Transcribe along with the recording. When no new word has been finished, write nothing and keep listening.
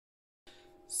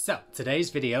So, today's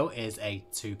video is a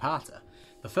two-parter.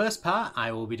 The first part,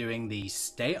 I will be doing the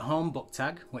stay-at-home book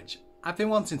tag, which I've been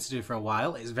wanting to do for a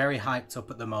while. It's very hyped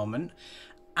up at the moment,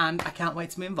 and I can't wait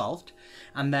to be involved.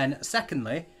 And then,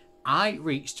 secondly, I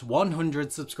reached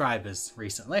 100 subscribers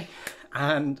recently,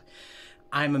 and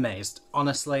I'm amazed.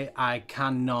 Honestly, I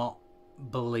cannot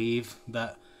believe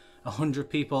that 100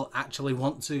 people actually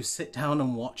want to sit down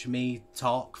and watch me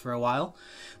talk for a while.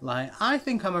 Like, I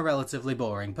think I'm a relatively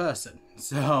boring person.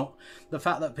 So the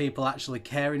fact that people actually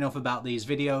care enough about these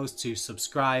videos to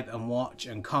subscribe and watch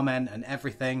and comment and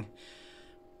everything,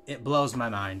 it blows my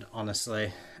mind,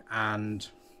 honestly. And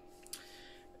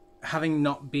having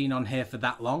not been on here for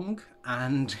that long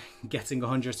and getting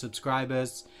 100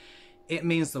 subscribers, it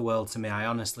means the world to me. I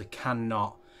honestly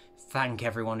cannot thank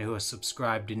everyone who has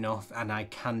subscribed enough, and I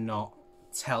cannot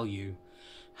tell you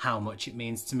how much it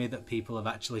means to me that people have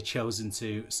actually chosen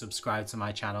to subscribe to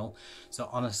my channel. So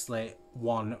honestly,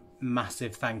 one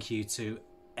massive thank you to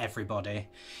everybody.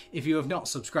 If you have not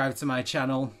subscribed to my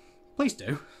channel, please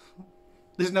do.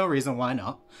 There's no reason why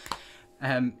not.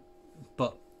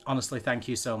 But honestly, thank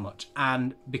you so much.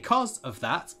 And because of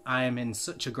that, I am in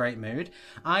such a great mood.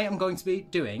 I am going to be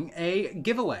doing a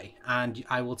giveaway, and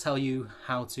I will tell you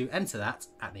how to enter that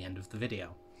at the end of the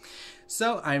video.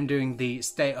 So I'm doing the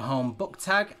stay-at-home book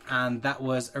tag, and that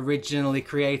was originally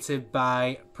created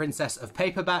by Princess of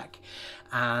Paperback.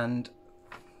 And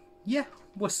yeah,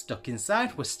 we're stuck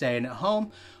inside, we're staying at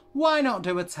home. Why not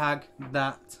do a tag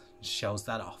that shows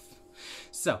that off?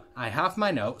 So, I have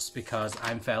my notes because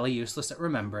I'm fairly useless at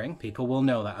remembering. People will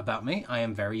know that about me. I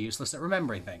am very useless at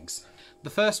remembering things. The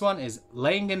first one is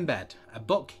Laying in Bed, a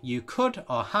book you could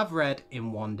or have read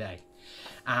in one day.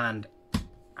 And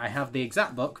I have the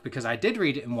exact book because I did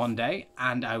read it in one day,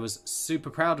 and I was super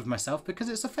proud of myself because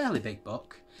it's a fairly big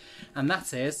book. And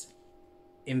that is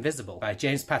Invisible by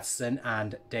James Patterson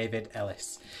and David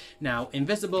Ellis. Now,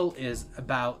 Invisible is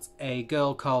about a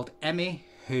girl called Emmy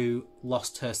who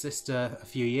lost her sister a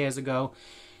few years ago.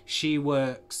 She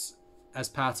works as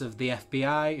part of the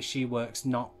FBI. She works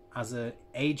not as an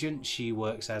agent, she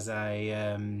works as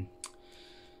a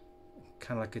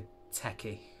kind of like a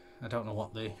techie. I don't know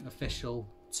what the official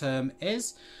term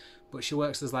is, but she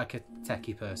works as like a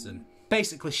techie person.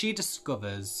 Basically, she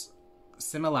discovers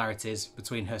similarities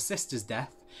between her sister's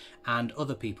death and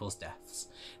other people's deaths.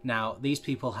 Now, these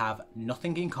people have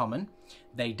nothing in common.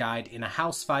 They died in a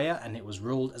house fire and it was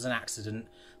ruled as an accident,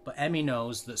 but Emmy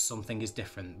knows that something is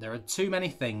different. There are too many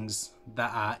things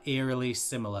that are eerily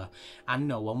similar, and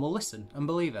no one will listen and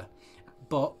believe her.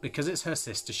 But because it's her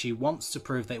sister, she wants to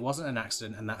prove that it wasn't an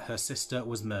accident and that her sister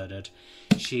was murdered.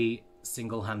 She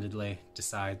single-handedly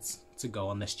decides to go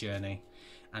on this journey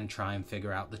and try and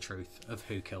figure out the truth of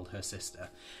who killed her sister.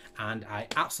 And I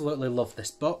absolutely love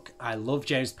this book. I love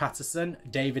James Patterson.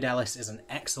 David Ellis is an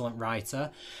excellent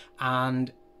writer,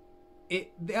 and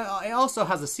it also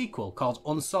has a sequel called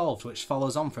Unsolved, which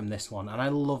follows on from this one, and I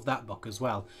love that book as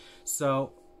well.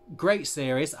 So, great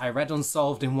series. I read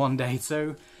Unsolved in one day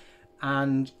too,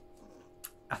 and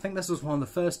I think this was one of the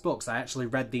first books I actually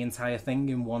read the entire thing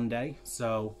in one day,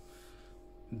 so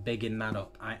bigging that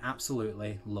up. I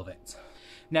absolutely love it.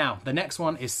 Now, the next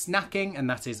one is Snacking, and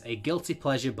that is a guilty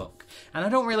pleasure book. And I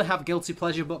don't really have guilty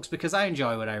pleasure books because I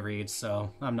enjoy what I read,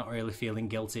 so I'm not really feeling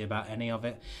guilty about any of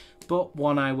it. But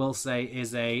one I will say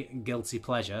is a guilty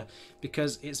pleasure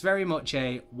because it's very much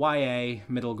a YA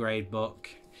middle grade book,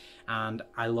 and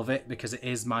I love it because it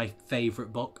is my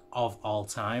favourite book of all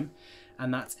time.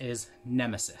 And that is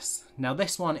Nemesis. Now,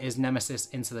 this one is Nemesis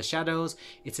Into the Shadows.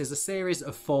 It is a series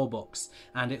of 4 books,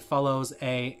 and it follows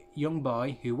a young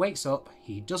boy who wakes up.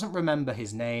 He doesn't remember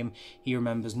his name. He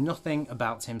remembers nothing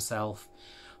about himself,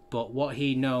 but what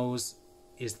he knows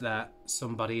is that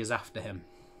somebody is after him.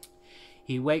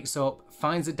 He wakes up,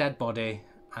 finds a dead body,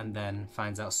 and then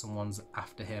finds out someone's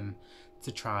after him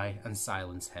to try and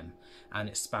silence him. And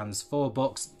it spans 4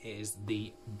 books. It is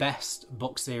the best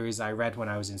book series I read when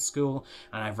I was in school,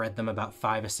 and I've read them about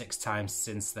 5 or 6 times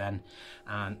since then,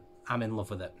 and I'm in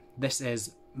love with it. This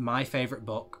is my favourite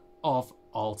book of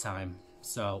all time.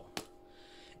 So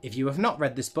if you have not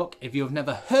read this book, if you have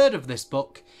never heard of this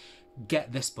book,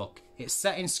 get this book. It's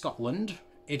set in Scotland.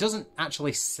 It doesn't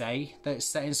actually say that it's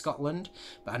set in Scotland,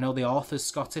 but I know the author's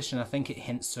Scottish, and I think it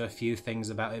hints to a few things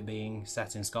about it being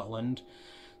set in Scotland.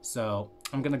 So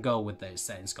I'm going to go with that it's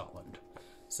set in Scotland.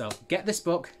 So get this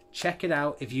book, check it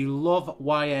out. If you love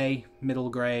YA middle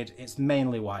grade, it's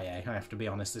mainly YA, I have to be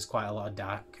honest. There's quite a lot of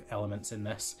dark elements in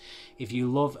this. If you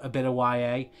love a bit of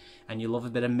YA and you love a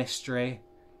bit of mystery,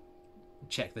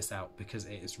 check this out because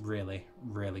it is really,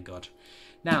 really good.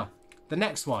 Now, the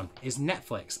next one is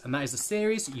Netflix, and that is a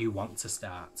series you want to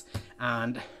start.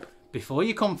 And before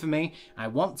you come for me, I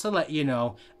want to let you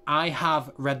know I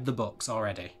have read the books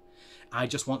already. I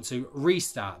just want to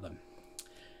restart them.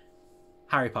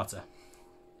 Harry Potter.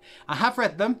 I have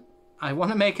read them. I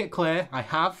want to make it clear, I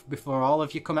have, before all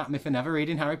of you come at me for never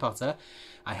reading Harry Potter.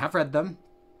 I have read them,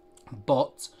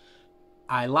 but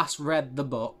I last read the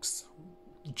books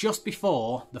just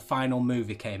before the final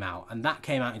movie came out, and that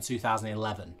came out in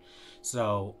 2011.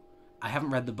 So I haven't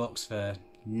read the books for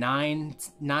nine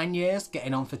years,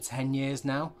 getting on for 10 years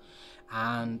now,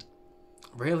 and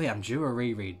really I'm due a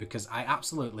reread because I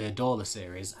absolutely adore the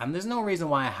series, and there's no reason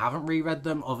why I haven't reread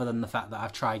them other than the fact that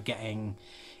I've tried getting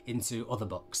into other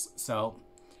books. So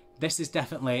this is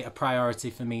definitely a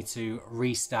priority for me to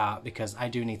restart, because I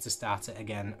do need to start it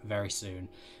again very soon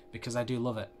because I do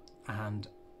love it and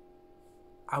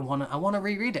I want to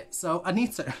reread it, so I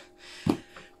need to.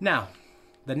 Now,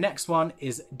 the next one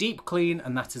is Deep Clean,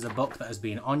 and that is a book that has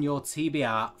been on your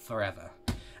TBR forever.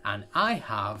 And I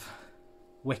have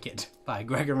Wicked by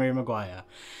Gregory Maguire.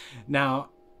 Now,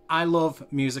 I love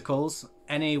musicals.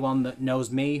 Anyone that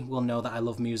knows me will know that I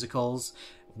love musicals.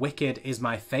 Wicked is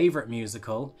my favourite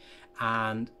musical,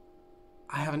 and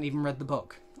I haven't even read the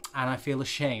book. And I feel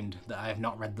ashamed that I have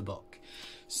not read the book.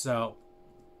 So,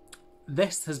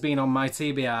 this has been on my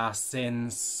TBR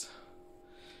since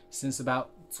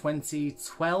about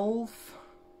 2012.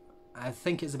 I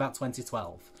think it's about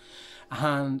 2012.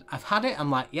 And I've had it, I'm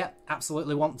like, yep,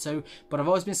 absolutely want to, but I've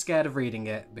always been scared of reading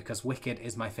it because Wicked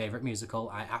is my favourite musical.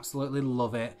 I absolutely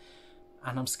love it,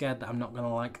 and I'm scared that I'm not going to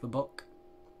like the book.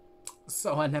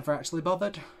 So I never actually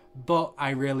bothered, but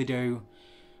I really do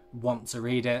want to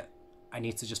read it. I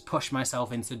need to just push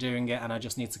myself into doing it, and I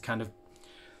just need to kind of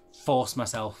force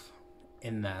myself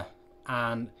in there.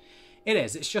 And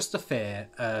it's just a fear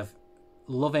of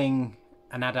loving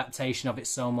an adaptation of it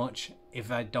so much.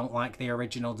 If I don't like the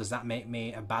original, does that make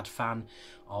me a bad fan,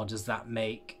 or does that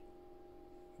make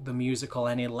the musical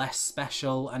any less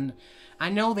special? And I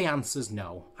know the answer's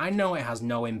no. I know it has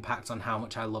no impact on how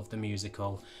much I love the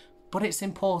musical, but it's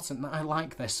important that I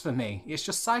like this for me. It's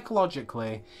just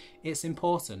psychologically, it's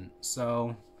important.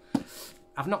 So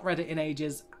I've not read it in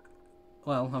ages.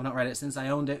 Well, I've not read it since I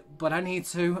owned it, but I need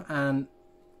to, and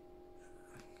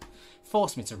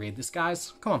force me to read this,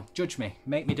 guys. Come on, judge me,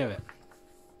 make me do it.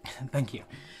 Thank you.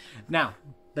 Now,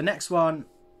 the next one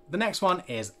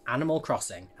is Animal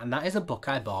Crossing, and that is a book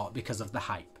I bought because of the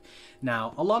hype.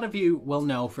 Now, a lot of you will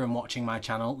know from watching my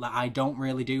channel that I don't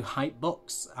really do hype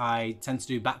books. I tend to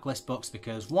do backlist books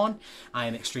because, one, I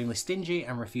am extremely stingy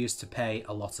and refuse to pay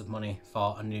a lot of money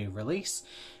for a new release,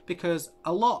 because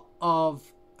a lot of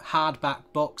hardback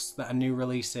books that are new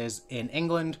releases in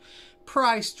England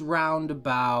priced round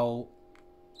about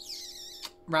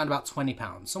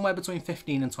 £20, somewhere between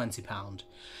 £15 and £20,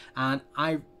 and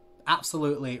I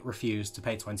absolutely refuse to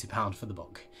pay £20 for the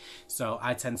book. So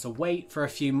I tend to wait for a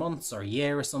few months or a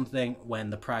year or something when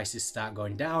the prices start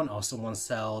going down, or someone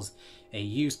sells a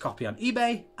used copy on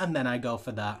eBay, and then I go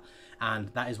for that. And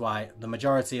that is why the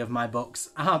majority of my books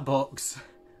are books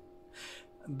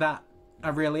that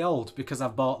are really old, because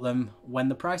I've bought them when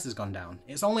the price has gone down.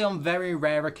 It's only on very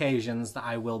rare occasions that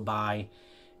I will buy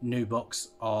new books,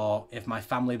 or if my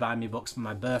family buy me books for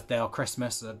my birthday or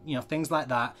Christmas, or, you know, things like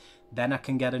that, then I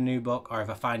can get a new book. Or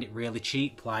if I find it really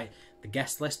cheap, like The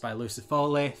Guest List by Lucy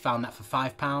Foley, found that for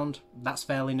 £5, that's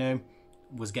fairly new,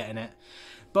 was getting it.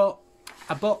 But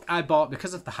a book I bought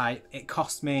because of the hype, it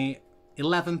cost me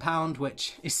 £11,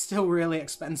 which is still really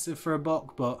expensive for a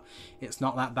book, but it's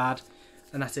not that bad.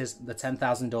 And that is The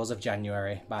 10,000 Doors of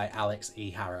January by Alex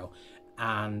E. Harrow.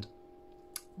 And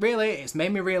really, it's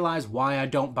made me realise why I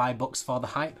don't buy books for the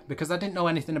hype, because I didn't know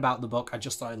anything about the book. I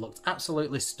just thought it looked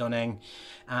absolutely stunning,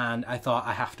 and I thought,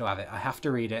 I have to have it, I have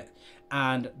to read it.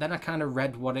 And then I kind of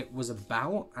read what it was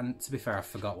about, and to be fair, I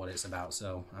forgot what it's about,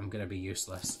 so I'm going to be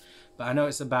useless. But I know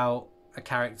it's about a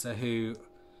character who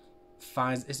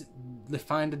they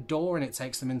find a door and it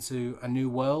takes them into a new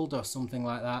world or something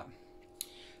like that.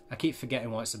 I keep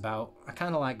forgetting what it's about. I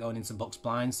kind of like going into books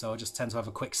blind, so I just tend to have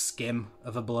a quick skim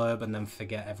of a blurb and then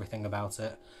forget everything about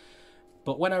it.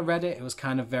 But when I read it, it was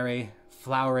kind of very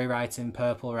flowery writing,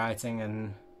 purple writing,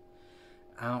 and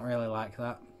I don't really like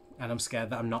that. And I'm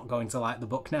scared that I'm not going to like the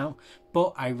book now.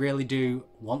 But I really do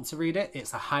want to read it.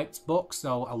 It's a hyped book,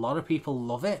 so a lot of people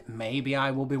love it. Maybe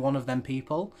I will be one of them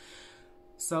people.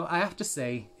 So I have to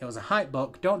say, it was a hype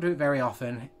book. Don't do it very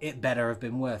often. It better have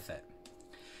been worth it.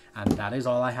 And that is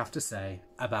all I have to say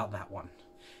about that one.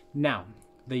 Now,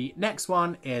 The next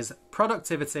one is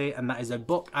Productivity, and that is a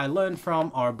book I learned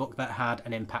from, or a book that had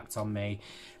an impact on me.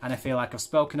 And I feel like I've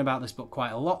spoken about this book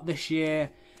quite a lot this year.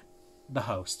 The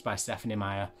Host by Stephenie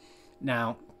Meyer.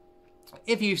 Now,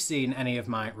 if you've seen any of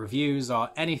my reviews or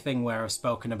anything where I've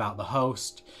spoken about The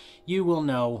Host, you will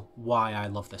know why I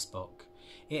love this book.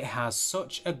 It has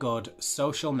such a good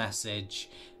social message,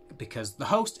 because The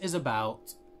Host is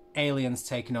about aliens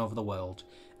taking over the world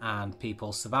and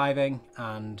people surviving,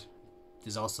 and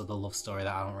there's also the love story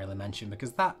that I don't really mention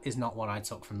because that is not what I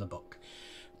took from the book.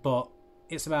 But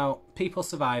it's about people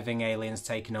surviving, aliens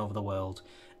taking over the world,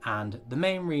 and the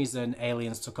main reason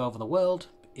aliens took over the world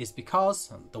is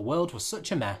because the world was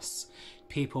such a mess.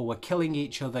 People were killing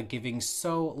each other, giving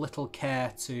so little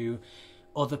care to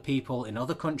other people in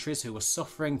other countries who were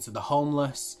suffering, to the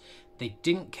homeless. They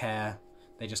didn't care.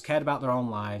 They just cared about their own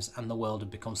lives, and the world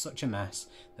had become such a mess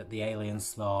that the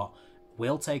aliens thought,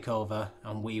 we'll take over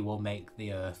and we will make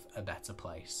the earth a better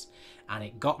place. And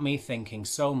it got me thinking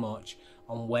so much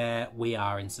on where we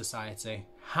are in society.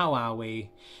 How are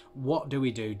we? What do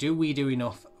we do? Do we do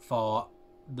enough for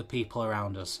the people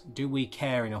around us? Do we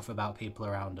care enough about people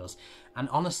around us? And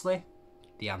honestly,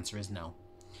 the answer is no.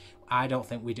 I don't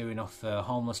think we do enough for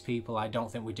homeless people. I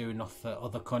don't think we do enough for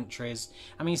other countries.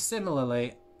 I mean,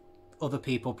 similarly, other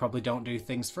people probably don't do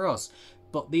things for us.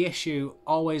 But the issue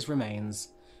always remains,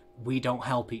 we don't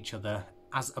help each other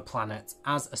as a planet,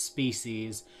 as a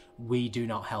species. We do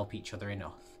not help each other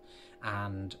enough.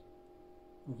 And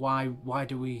why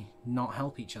do we not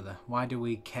help each other? Why do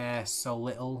we care so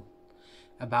little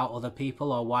about other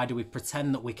people? Or why do we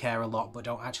pretend that we care a lot but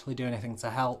don't actually do anything to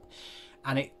help?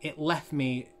 And it left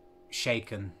me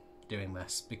shaken doing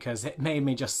this, because it made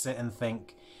me just sit and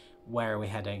think, where are we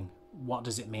heading? What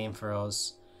does it mean for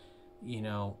us? You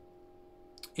know,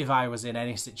 if I was in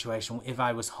any situation, if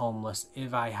I was homeless,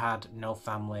 if I had no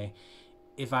family,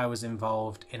 if I was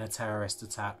involved in a terrorist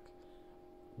attack,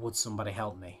 would somebody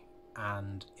help me?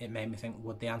 And it made me think,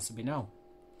 would the answer be no?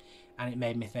 And it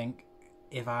made me think,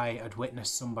 if I had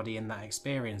witnessed somebody in that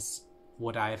experience,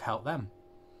 would I have helped them?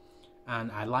 And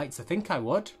I like to think I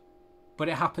would, but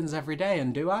it happens every day,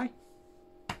 and do I?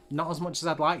 Not as much as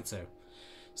I'd like to.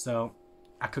 So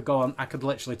I could go on, I could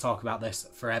literally talk about this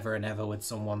forever and ever with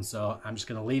someone, so I'm just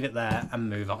going to leave it there and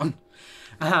move on.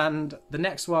 And the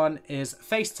next one is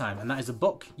FaceTime, and that is a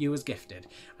book you was gifted.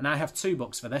 And I have two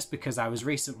books for this because I was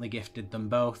recently gifted them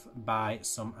both by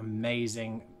some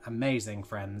amazing, amazing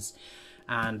friends.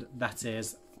 And that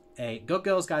is A Good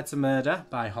Girl's Guide to Murder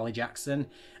by Holly Jackson,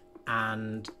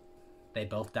 and They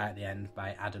Both Die at the End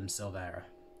by Adam Silvera.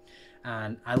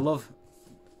 And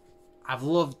I've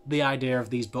loved the idea of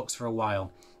these books for a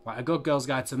while. Like, A Good Girl's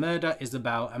Guide to Murder is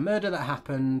about a murder that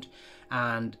happened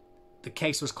and the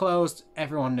case was closed,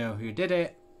 everyone knew who did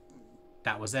it,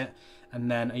 that was it.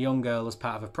 And then a young girl, as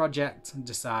part of a project,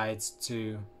 decides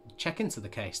to check into the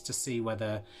case to see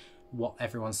whether what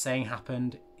everyone's saying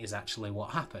happened is actually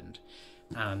what happened.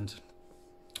 And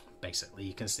basically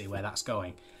you can see where that's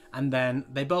going. And then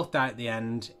They Both Die at the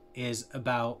End is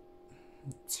about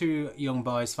two young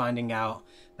boys finding out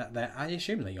that I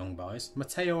assume they're young boys,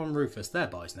 Mateo and Rufus, they're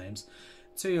boys' names.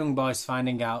 Two young boys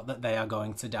finding out that they are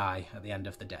going to die at the end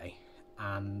of the day.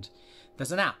 And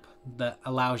there's an app that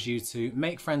allows you to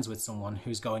make friends with someone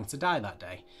who's going to die that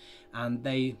day. And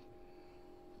they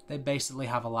basically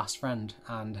have a last friend.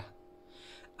 And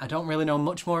I don't really know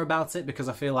much more about it because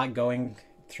I feel like going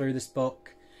through this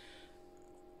book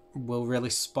will really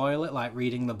spoil it. Like,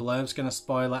 reading the blurb's going to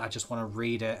spoil it. I just want to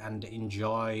read it and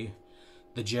enjoy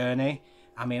the journey.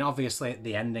 I mean, obviously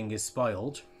the ending is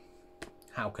spoiled.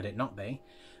 How could it not be?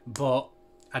 But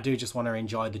I do just want to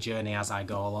enjoy the journey as I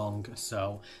go along,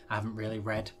 so I haven't really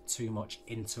read too much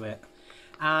into it.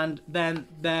 And then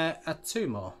there are two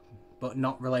more, but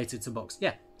not related to books.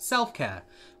 Yeah, self-care.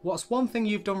 What's one thing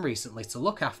you've done recently to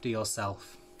look after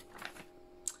yourself?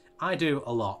 I do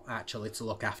a lot, actually, to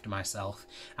look after myself.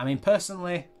 I mean,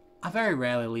 personally, I very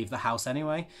rarely leave the house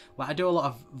anyway. Like, I do a lot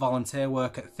of volunteer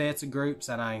work at theatre groups,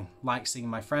 and I like seeing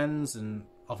my friends and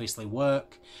obviously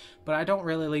work, but I don't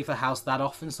really leave the house that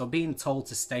often, so being told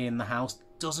to stay in the house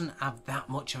doesn't have that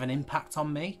much of an impact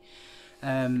on me.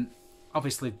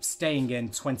 Obviously, staying in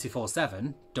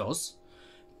 24/7 does,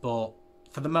 but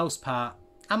for the most part,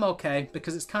 I'm okay,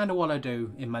 because it's kind of what I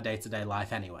do in my day-to-day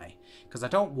life anyway. Because I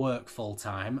don't work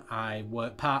full-time, I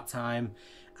work part-time,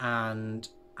 and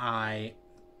I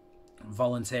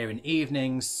volunteer in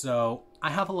evenings, so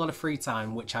I have a lot of free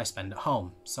time which I spend at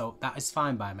home, so that is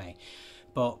fine by me.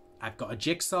 But I've got a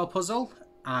jigsaw puzzle.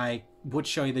 I would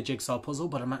show you the jigsaw puzzle,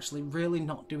 but I'm actually really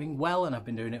not doing well, and I've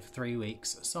been doing it for 3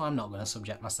 weeks, so I'm not going to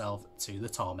subject myself to the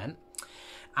torment.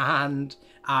 And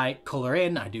I colour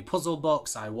in, I do puzzle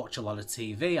books, I watch a lot of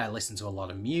TV, I listen to a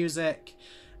lot of music.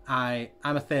 I'm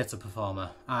a theatre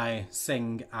performer. I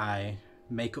sing, I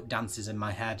make up dances in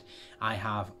my head. I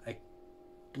have a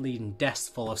bleeding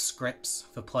desk full of scripts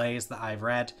for plays that I've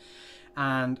read.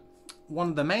 And one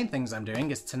of the main things I'm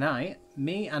doing is tonight,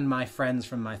 me and my friends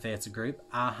from my theatre group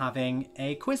are having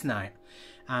a quiz night.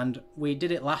 And we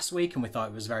did it last week and we thought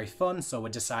it was very fun, so we're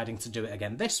deciding to do it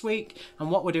again this week.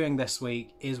 And what we're doing this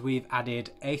week is we've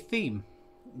added a theme.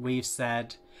 We've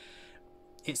said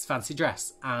it's fancy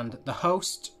dress, and the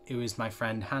host, who is my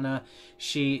friend Hannah,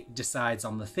 she decides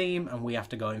on the theme and we have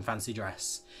to go in fancy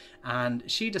dress. And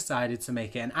she decided to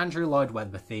make it an Andrew Lloyd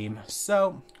Webber theme.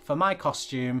 So for my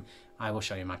costume, I will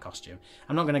show you my costume.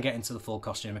 I'm not going to get into the full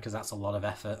costume because that's a lot of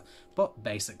effort, but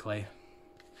basically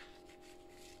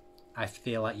I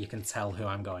feel like you can tell who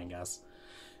I'm going as.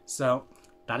 So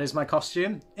that is my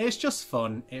costume. It's just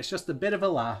fun. It's just a bit of a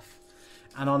laugh.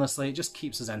 And honestly, it just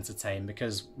keeps us entertained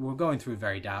because we're going through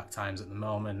very dark times at the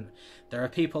moment. There are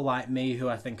people like me who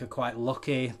I think are quite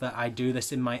lucky that I do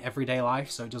this in my everyday life,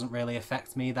 so it doesn't really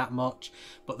affect me that much.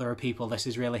 But there are people this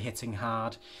is really hitting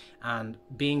hard. And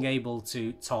being able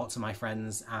to talk to my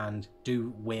friends and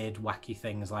do weird, wacky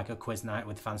things like a quiz night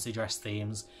with fancy dress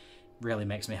themes really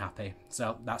makes me happy.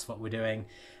 So that's what we're doing.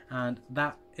 And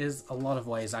that is a lot of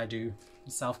ways I do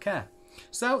self-care.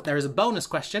 So there is a bonus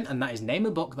question, and that is name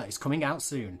a book that is coming out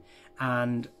soon.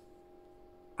 And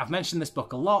I've mentioned this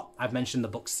book a lot. I've mentioned the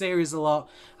book series a lot.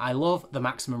 I love the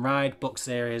Maximum Ride book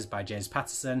series by James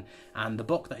Patterson, and the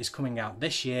book that is coming out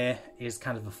this year is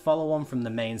kind of a follow-on from the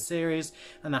main series,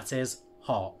 and that is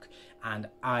Hawk. And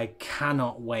I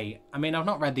cannot wait. I mean, I've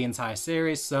not read the entire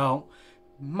series, so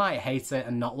might hate it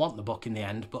and not want the book in the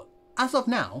end, but as of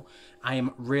now, I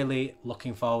am really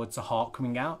looking forward to Hawk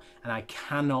coming out, and I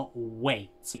cannot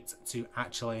wait to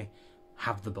actually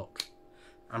have the book.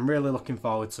 I'm really looking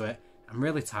forward to it. I'm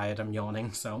really tired, I'm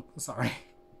yawning, so sorry.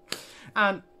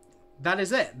 And that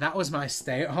is it. That was my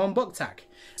stay-at-home book tag.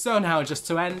 So now, just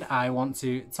to end, I want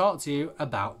to talk to you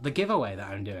about the giveaway that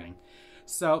I'm doing.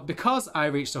 So because I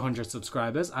reached 100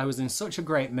 subscribers, I was in such a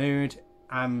great mood.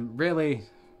 I'm really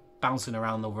bouncing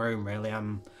around the room, really.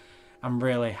 I'm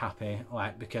really happy,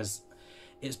 like, because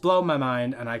it's blown my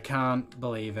mind and I can't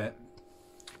believe it.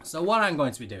 So what I'm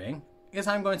going to be doing is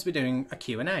I'm going to be doing a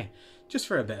Q&A, just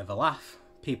for a bit of a laugh.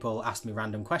 People ask me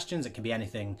random questions. It can be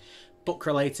anything book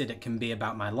related. It can be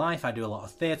about my life. I do a lot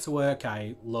of theatre work.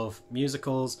 I love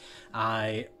musicals.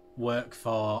 I work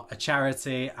for a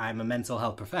charity. I'm a mental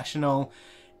health professional.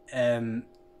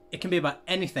 It can be about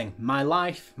anything. My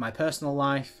life, my personal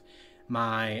life,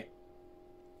 my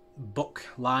book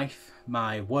life,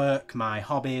 my work, my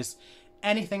hobbies,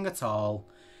 anything at all,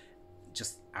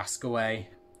 just ask away.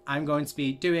 I'm going to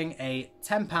be doing a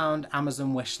 £10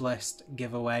 Amazon wishlist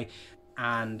giveaway,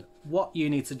 and what you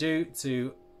need to do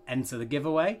to enter the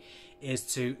giveaway is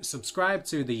to subscribe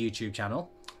to the YouTube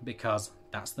channel, because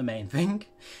that's the main thing.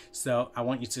 So I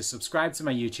want you to subscribe to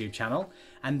my YouTube channel,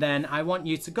 and then I want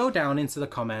you to go down into the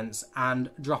comments and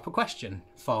drop a question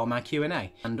for my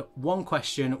Q&A. And one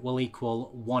question will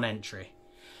equal one entry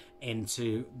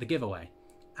into the giveaway.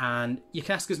 And you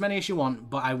can ask as many as you want,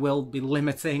 but I will be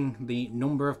limiting the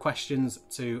number of questions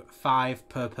to 5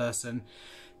 per person,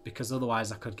 because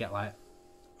otherwise I could get like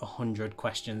 100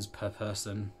 questions per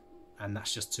person, and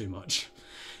that's just too much.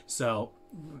 So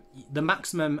the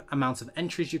maximum amount of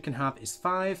entries you can have is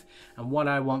 5, and what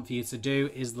I want for you to do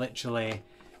is literally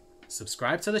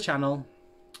subscribe to the channel,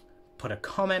 put a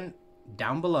comment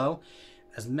down below,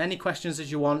 as many questions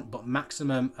as you want, but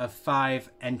maximum of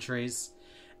 5 entries,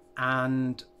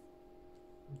 and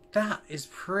that is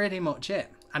pretty much it.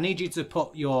 I need you to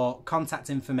put your contact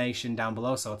information down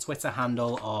below, so a Twitter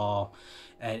handle or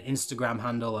an Instagram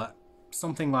handle or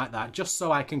something like that, just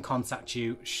so I can contact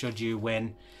you should you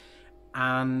win.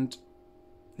 And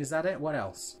is that it? What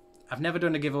else? I've never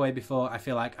done a giveaway before. I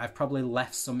feel like I've probably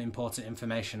left some important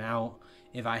information out.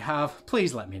 If I have,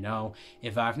 please let me know.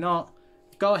 If I've not,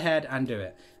 go ahead and do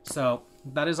it. So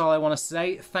that is all I want to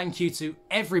say. Thank you to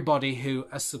everybody who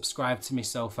has subscribed to me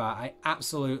so far. I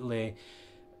absolutely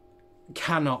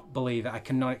cannot believe it. I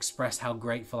cannot express how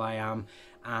grateful I am,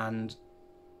 and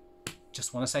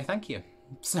just want to say thank you.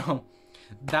 So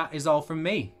that is all from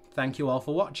me. Thank you all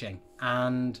for watching,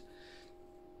 and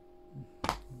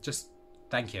just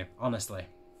thank you, honestly.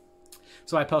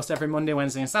 So I post every Monday,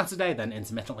 Wednesday and Saturday, then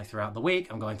intermittently throughout the week.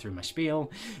 I'm going through my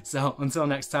spiel. So until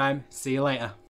next time, see you later.